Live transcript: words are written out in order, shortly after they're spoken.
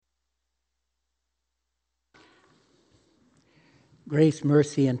Grace,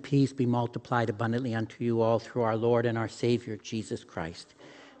 mercy, and peace be multiplied abundantly unto you all through our Lord and our Savior, Jesus Christ.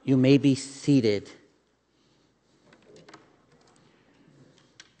 You may be seated.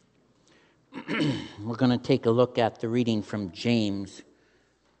 We're going to take a look at the reading from James.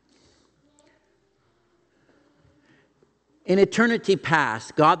 In eternity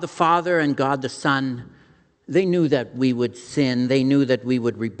past, God the Father and God the Son, they knew that we would sin. They knew that we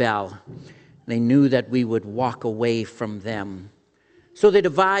would rebel. They knew that we would walk away from them. So they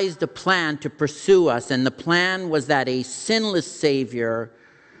devised a plan to pursue us, and the plan was that a sinless Savior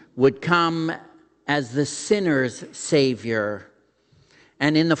would come as the sinner's Savior.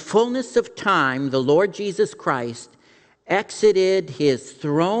 And in the fullness of time, the Lord Jesus Christ exited his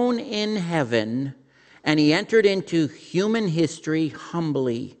throne in heaven, and he entered into human history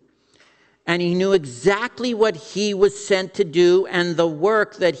humbly. And he knew exactly what he was sent to do and the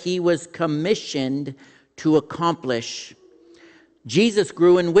work that he was commissioned to accomplish. Jesus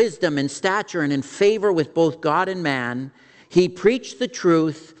grew in wisdom and stature and in favor with both God and man. He preached the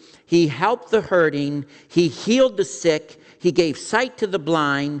truth. He helped the hurting. He healed the sick. He gave sight to the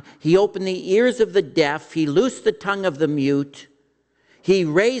blind. He opened the ears of the deaf. He loosed the tongue of the mute. He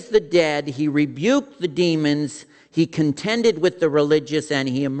raised the dead. He rebuked the demons. He contended with the religious, and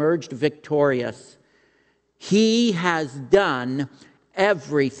he emerged victorious. He has done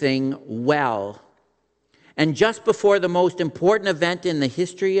everything well. And just before the most important event in the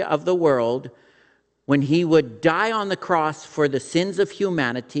history of the world, when he would die on the cross for the sins of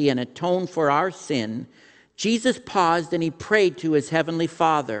humanity and atone for our sin, Jesus paused and he prayed to his heavenly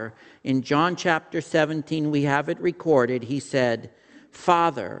Father. In John chapter 17, we have it recorded. He said,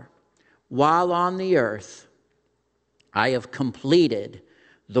 "Father, while on the earth, I have completed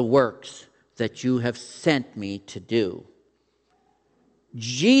the works that you have sent me to do."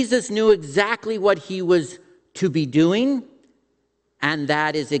 Jesus knew exactly what he was to be doing, and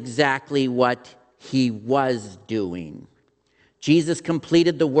that is exactly what he was doing. Jesus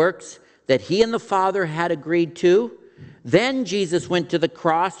completed the works that he and the Father had agreed to. Then Jesus went to the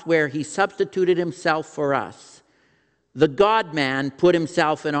cross where he substituted himself for us. The God-man put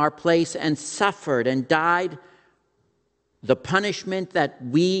himself in our place and suffered and died the punishment that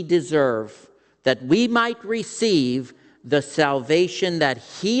we deserve, that we might receive the salvation that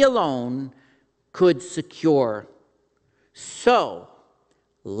he alone could secure. So,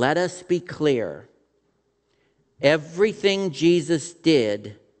 let us be clear. Everything Jesus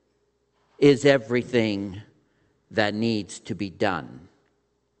did is everything that needs to be done.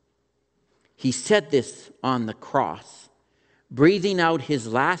 He said this on the cross, breathing out his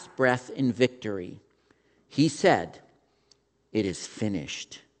last breath in victory. He said, "It is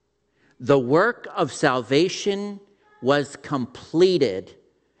finished." The work of salvation was completed.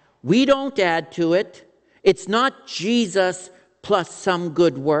 We don't add to it. It's not Jesus plus some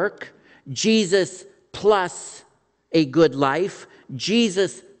good work, Jesus plus a good life,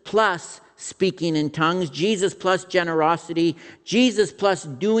 Jesus plus speaking in tongues, Jesus plus generosity, Jesus plus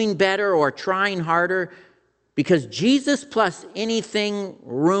doing better or trying harder, because Jesus plus anything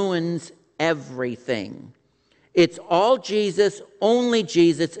ruins everything. It's all Jesus, only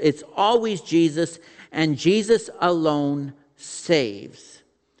Jesus, it's always Jesus, and Jesus alone saves.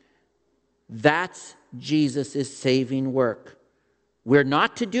 That's Jesus' saving work. We're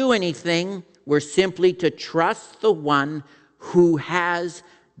not to do anything. We're simply to trust the one who has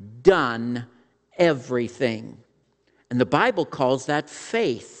done everything. And the Bible calls that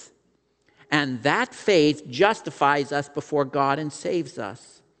faith. And that faith justifies us before God and saves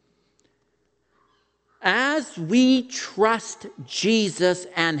us. As we trust Jesus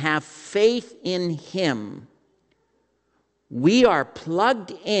and have faith in him, we are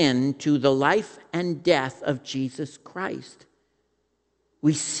plugged into the life and death of Jesus Christ.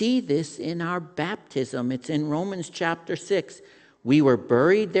 We see this in our baptism. It's in Romans chapter 6. We were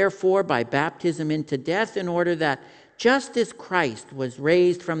buried, therefore, by baptism into death, in order that just as Christ was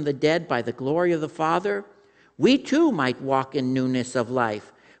raised from the dead by the glory of the Father, we too might walk in newness of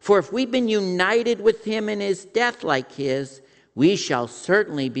life. For if we've been united with him in his death like his, we shall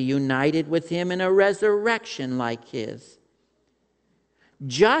certainly be united with him in a resurrection like his.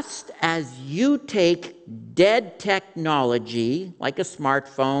 Just as you take dead technology, like a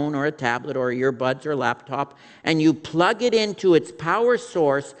smartphone or a tablet or earbuds or laptop, and you plug it into its power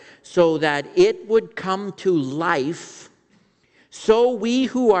source so that it would come to life, so we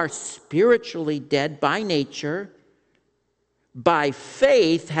who are spiritually dead by nature, by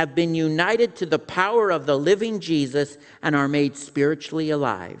faith have been united to the power of the living Jesus and are made spiritually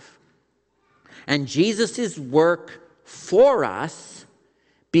alive. And Jesus' work for us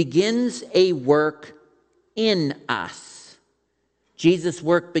begins a work in us. Jesus'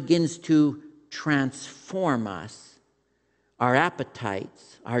 work begins to transform us. Our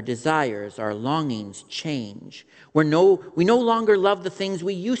appetites, our desires, our longings change. We no longer love the things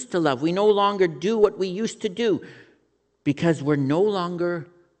we used to love. We no longer do what we used to do because we're no longer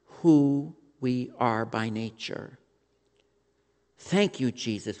who we are by nature. Thank you,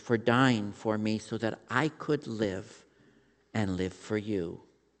 Jesus, for dying for me so that I could live and live for you.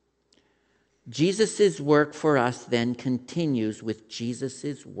 Jesus' work for us then continues with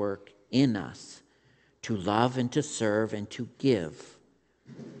Jesus' work in us to love and to serve and to give.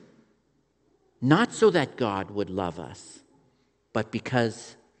 Not so that God would love us, but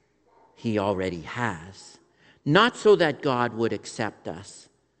because he already has. Not so that God would accept us,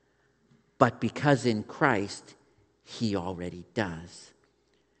 but because in Christ he already does.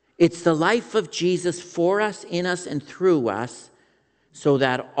 It's the life of Jesus for us, in us, and through us, so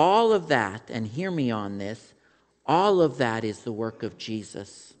that all of that, and hear me on this, all of that is the work of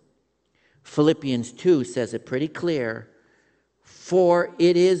Jesus. Philippians 2 says it pretty clear. For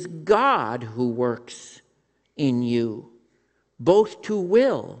it is God who works in you, both to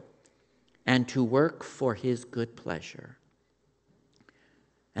will and to work for his good pleasure.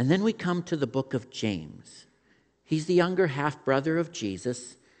 And then we come to the book of James. He's the younger half-brother of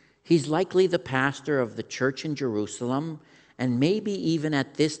Jesus. He's likely the pastor of the church in Jerusalem, and maybe even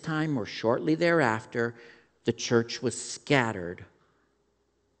at this time or shortly thereafter, the church was scattered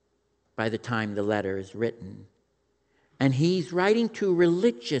by the time the letter is written. And he's writing to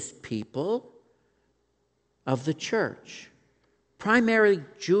religious people of the church, primarily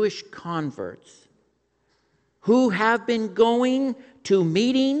Jewish converts, who have been going to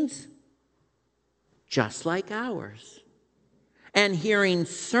meetings just like ours and hearing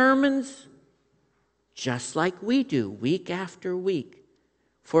sermons just like we do week after week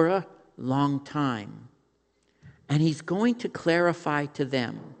for a long time. And he's going to clarify to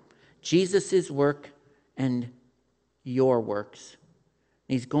them Jesus' work and your works.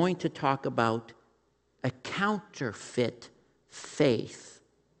 He's going to talk about a counterfeit faith.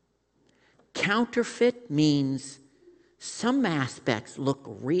 Counterfeit means some aspects look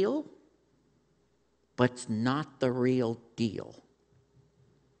real, but it's not the real deal.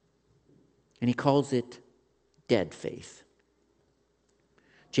 And he calls it dead faith.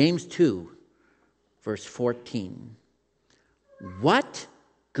 James 2, verse 14. What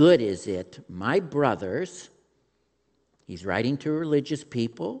good is it, my brothers? He's writing to religious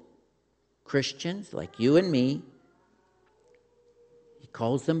people, Christians like you and me. He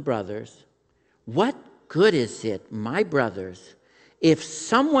calls them brothers. What good is it, my brothers, if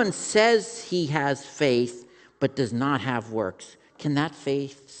someone says he has faith but does not have works? Can that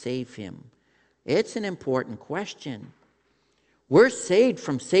faith save him? It's an important question. We're saved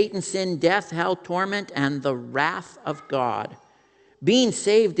from Satan, sin, death, hell, torment, and the wrath of God. Being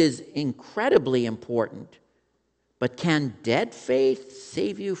saved is incredibly important. But can dead faith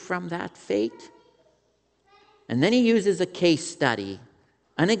save you from that fate? And then he uses a case study,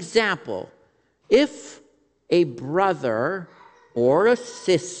 an example. If a brother or a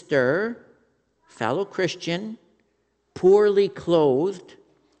sister, fellow Christian, poorly clothed,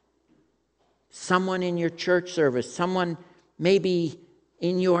 someone in your church service, someone maybe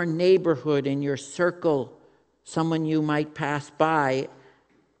in your neighborhood, in your circle, someone you might pass by,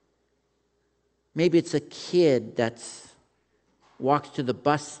 maybe it's a kid that walks to the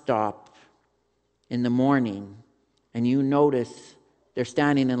bus stop in the morning and you notice they're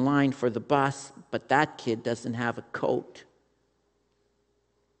standing in line for the bus, but that kid doesn't have a coat.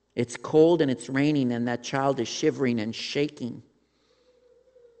 It's cold and it's raining and that child is shivering and shaking.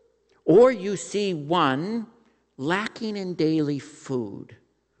 Or you see one lacking in daily food.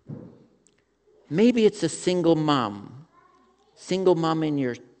 Maybe it's a single mom in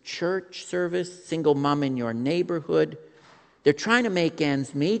your church service, single mom in your neighborhood. They're trying to make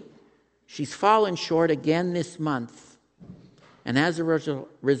ends meet. She's fallen short again this month. And as a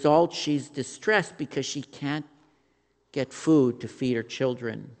result, she's distressed because she can't get food to feed her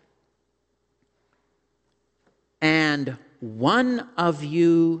children. And one of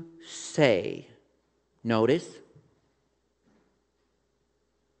you say, notice,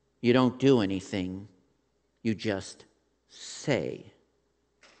 you don't do anything, you just say.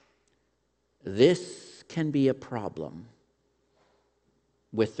 This can be a problem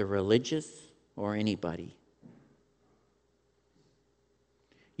with the religious or anybody.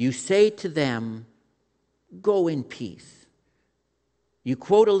 You say to them, go in peace. You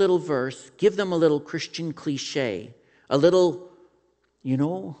quote a little verse, give them a little Christian cliche, a little,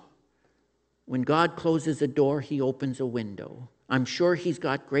 when God closes a door, he opens a window. I'm sure he's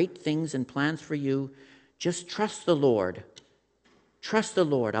got great things and plans for you. Just trust the Lord. Trust the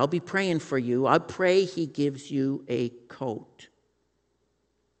Lord. I'll be praying for you. I pray he gives you a coat.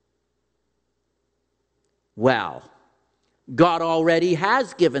 Well, God already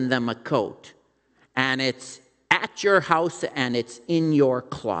has given them a coat, and it's at your house and it's in your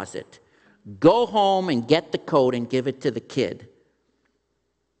closet. Go home and get the coat and give it to the kid.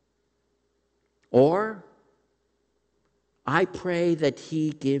 Or, I pray that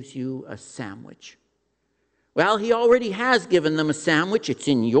he gives you a sandwich. Well, he already has given them a sandwich. It's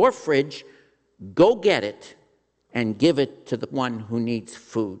in your fridge. Go get it and give it to the one who needs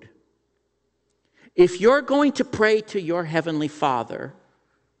food. If you're going to pray to your Heavenly Father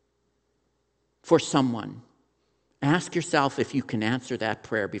for someone, ask yourself if you can answer that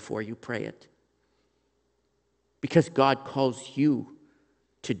prayer before you pray it. Because God calls you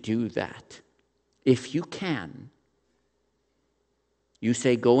to do that. If you can, you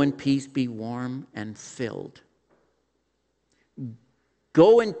say, go in peace, be warm and filled.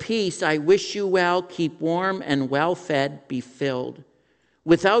 Go in peace, I wish you well, keep warm and well fed, be filled,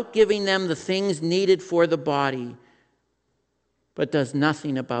 without giving them the things needed for the body, but does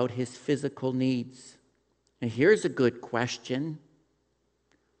nothing about his physical needs. And here's a good question.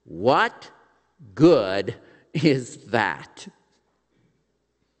 What good is that?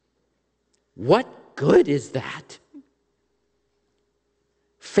 What good is that?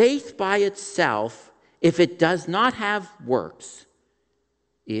 Faith by itself, if it does not have works,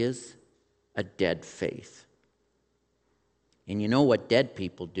 is a dead faith. And you know what dead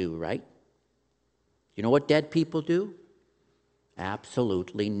people do, right? You know what dead people do?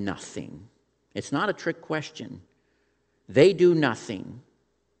 Absolutely nothing. It's not a trick question. They do nothing.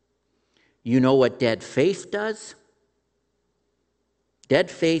 You know what dead faith does? Dead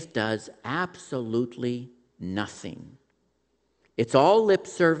faith does absolutely nothing. It's all lip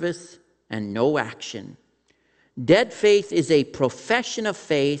service and no action. Dead faith is a profession of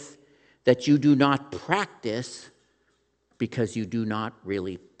faith that you do not practice because you do not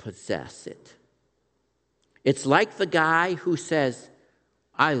really possess it. It's like the guy who says,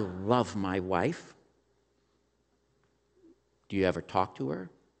 I love my wife. Do you ever talk to her?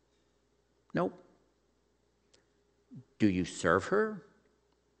 Nope. Do you serve her?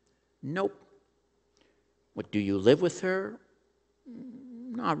 Nope. What, do you live with her?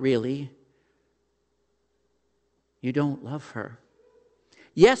 Not really. You don't love her.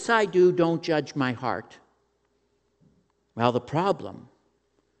 Yes, I do. Don't judge my heart. Well, the problem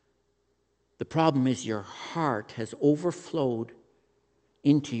is your heart has overflowed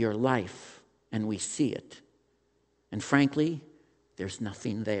into your life, and we see it. And frankly, there's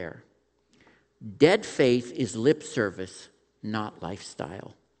nothing there. Dead faith is lip service, not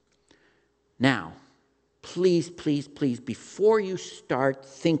lifestyle. Now, please, please, please, before you start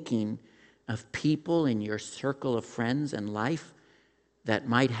thinking of people in your circle of friends and life that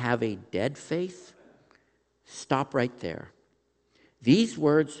might have a dead faith, stop right there. These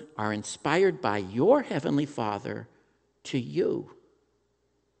words are inspired by your Heavenly Father to you.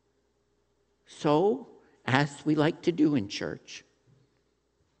 So, as we like to do in church,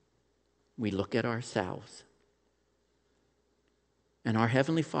 we look at ourselves. And our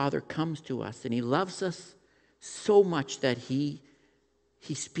Heavenly Father comes to us, and He loves us so much that He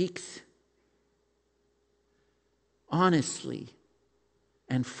speaks honestly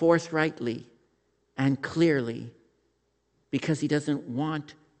and forthrightly and clearly, because He doesn't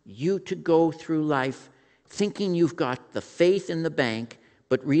want you to go through life thinking you've got the faith in the bank,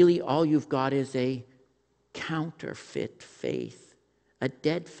 but really all you've got is a counterfeit faith, a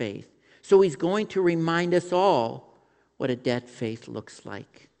dead faith. So He's going to remind us all what a dead faith looks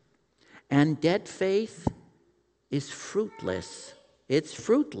like. And dead faith is fruitless. It's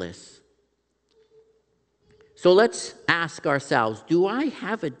fruitless. So let's ask ourselves, do I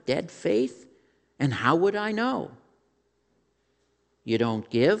have a dead faith? And how would I know? You don't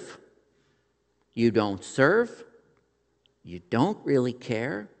give. You don't serve. You don't really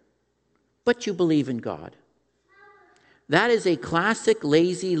care. But you believe in God. That is a classic,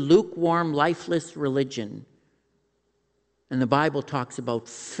 lazy, lukewarm, lifeless religion. And the Bible talks about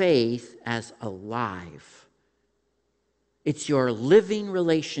faith as alive. It's your living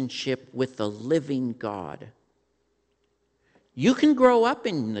relationship with the living God. You can grow up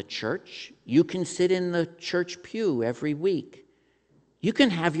in the church. You can sit in the church pew every week. You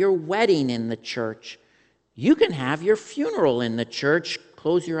can have your wedding in the church. You can have your funeral in the church.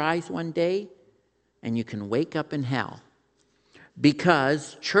 Close your eyes one day, and you can wake up in hell.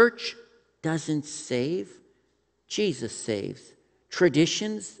 Because church doesn't save, Jesus saves.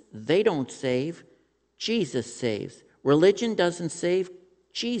 Traditions, they don't save, Jesus saves. Religion doesn't save,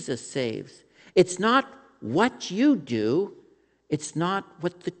 Jesus saves. It's not what you do, It's not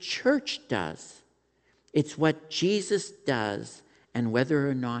what the church does. It's what Jesus does and whether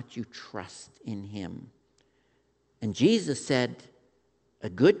or not you trust in him. And Jesus said, a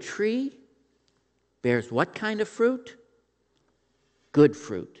good tree bears what kind of fruit? Good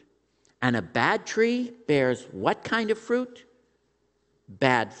fruit. And a bad tree bears what kind of fruit?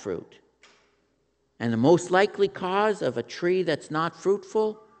 Bad fruit. And the most likely cause of a tree that's not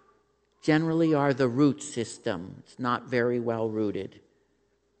fruitful generally are the root system. It's not very well rooted.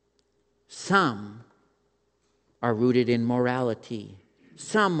 Some are rooted in morality.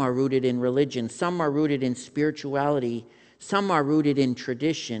 Some are rooted in religion. Some are rooted in spirituality. Some are rooted in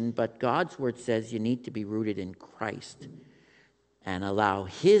tradition. But God's word says you need to be rooted in Christ and allow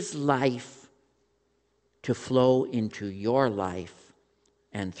his life to flow into your life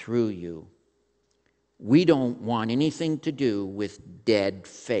and through you. We don't want anything to do with dead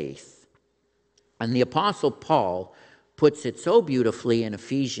faith. And the Apostle Paul puts it so beautifully in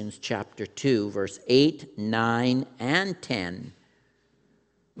Ephesians chapter 2, verse 8, 9, and 10.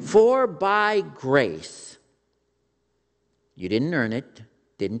 For by grace, you didn't earn it,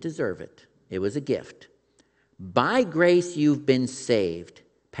 didn't deserve it. It was a gift. By grace you've been saved,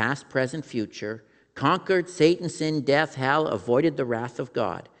 past, present, future, conquered Satan, sin, death, hell, avoided the wrath of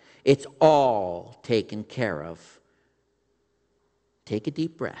God. It's all taken care of. Take a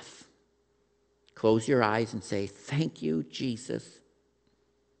deep breath. Close your eyes and say, thank you, Jesus.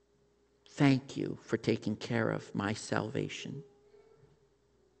 Thank you for taking care of my salvation.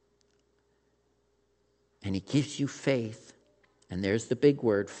 And he gives you faith. And there's the big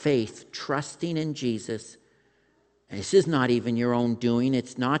word, faith, trusting in Jesus. And this is not even your own doing.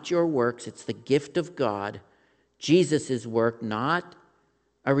 It's not your works. It's the gift of God. Jesus' work, not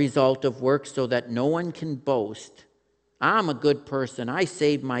a result of works so that no one can boast. I'm a good person. I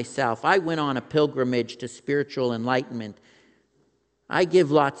saved myself. I went on a pilgrimage to spiritual enlightenment. I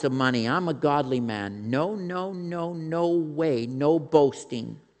give lots of money. I'm a godly man. No, no, no, no way. No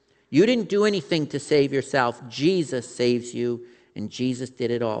boasting. You didn't do anything to save yourself. Jesus saves you, and Jesus did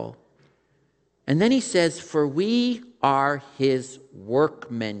it all. And then he says, for we are his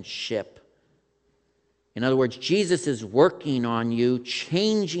workmanship. In other words, Jesus is working on you,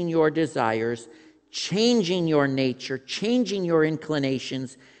 changing your desires, changing your nature, changing your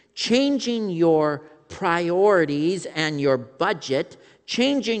inclinations, changing your priorities and your budget,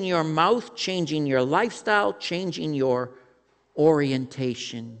 changing your mouth, changing your lifestyle, changing your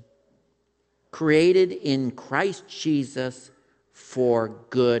orientation. Created in Christ Jesus for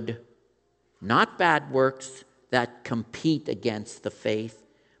good, not bad works that compete against the faith,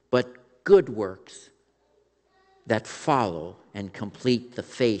 but good works that follow and complete the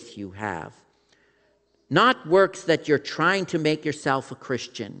faith you have. Not works that you're trying to make yourself a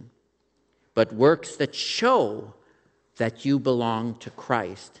Christian, but works that show that you belong to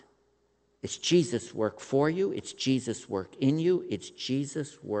Christ. It's Jesus' work for you. It's Jesus' work in you. It's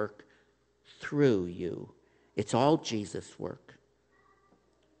Jesus' work through you. It's all Jesus' work.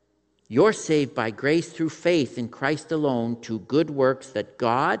 You're saved by grace through faith in Christ alone to good works that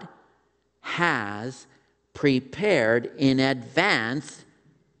God has prepared in advance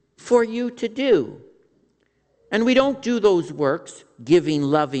for you to do. And we don't do those works, giving,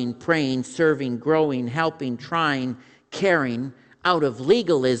 loving, praying, serving, growing, helping, trying, caring, out of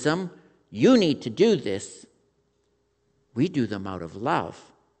legalism. You need to do this. We do them out of love.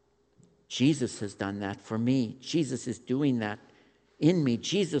 Jesus has done that for me. Jesus is doing that in me.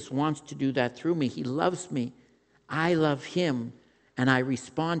 Jesus wants to do that through me. He loves me. I love him. And I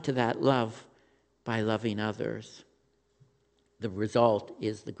respond to that love by loving others. The result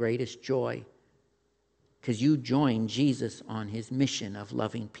is the greatest joy, because you join Jesus on his mission of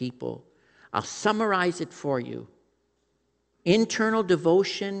loving people. I'll summarize it for you. Internal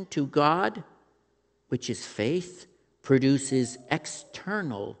devotion to God, which is faith, produces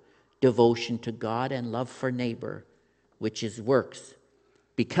external devotion to God and love for neighbor, which is works,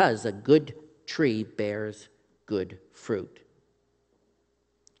 because a good tree bears good fruit.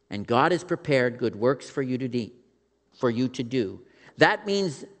 And God has prepared good works for you to do. That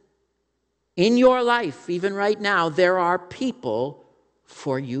means in your life, even right now, there are people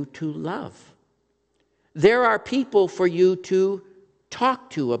for you to love. There are people for you to talk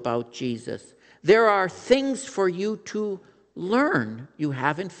to about Jesus. There are things for you to learn. You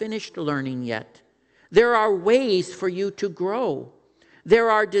haven't finished learning yet. There are ways for you to grow.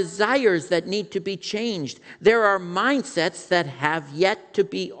 There are desires that need to be changed. There are mindsets that have yet to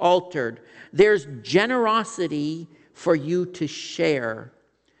be altered. There's generosity for you to share.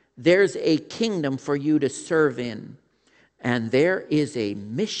 There's a kingdom for you to serve in. And there is a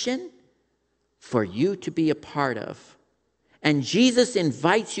mission for you to be a part of. And Jesus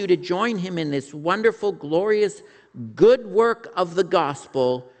invites you to join him in this wonderful, glorious, good work of the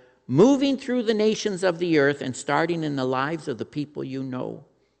gospel, moving through the nations of the earth and starting in the lives of the people you know.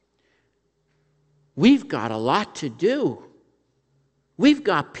 We've got a lot to do. We've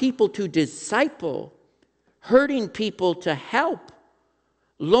got people to disciple, hurting people to help,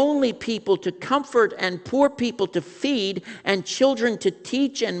 lonely people to comfort, and poor people to feed, and children to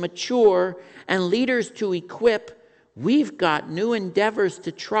teach and mature, and leaders to equip. We've got new endeavors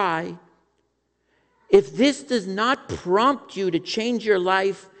to try. If this does not prompt you to change your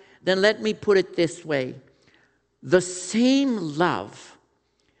life, then let me put it this way. The same love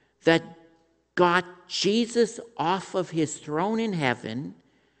that got Jesus off of his throne in heaven,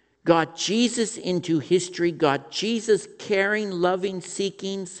 got Jesus into history, got Jesus caring, loving,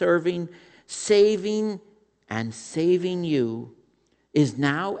 seeking, serving, saving, and saving you, is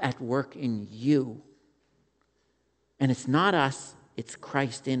now at work in you. And it's not us, it's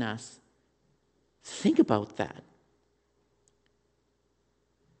Christ in us. Think about that.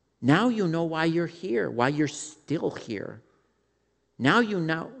 Now you know why you're here, why you're still here. Now you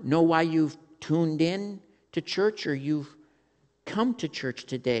know why you've tuned in to church or you've come to church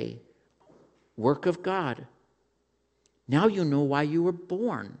today. Work of God. Now you know why you were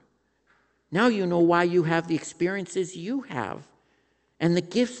born. Now you know why you have the experiences you have, and the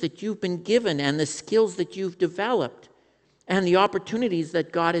gifts that you've been given, and the skills that you've developed, and the opportunities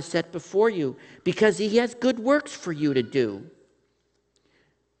that God has set before you, because he has good works for you to do.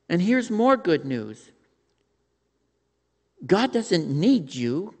 And here's more good news. God doesn't need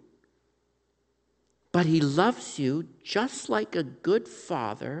you, but he loves you just like a good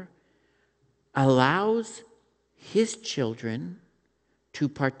father allows his children to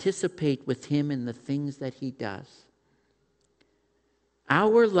participate with him in the things that he does.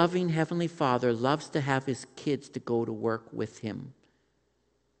 Our loving Heavenly Father loves to have his kids to go to work with him.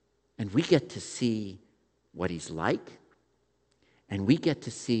 And we get to see what he's like, and we get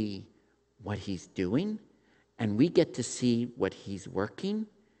to see what he's doing, and we get to see what he's working,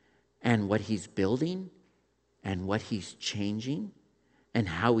 and what he's building, and what he's changing, and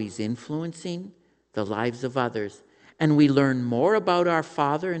how he's influencing the lives of others. And we learn more about our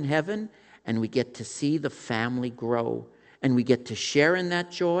Father in heaven, and we get to see the family grow, and we get to share in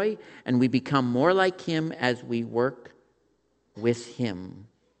that joy, and we become more like him as we work with him.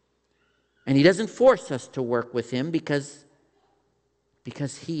 And he doesn't force us to work with him because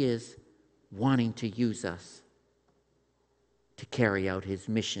he is wanting to use us to carry out his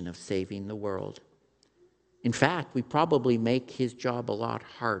mission of saving the world. In fact, we probably make his job a lot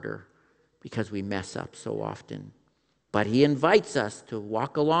harder because we mess up so often. But he invites us to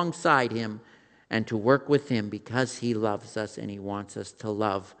walk alongside him and to work with him because he loves us, and he wants us to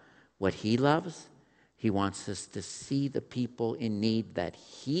love what he loves. He wants us to see the people in need that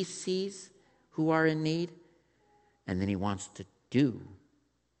he sees who are in need, and then he wants to do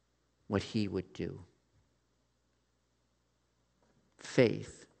what he would do.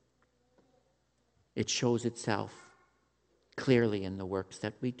 Faith. It shows itself clearly in the works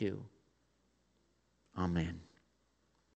that we do. Amen.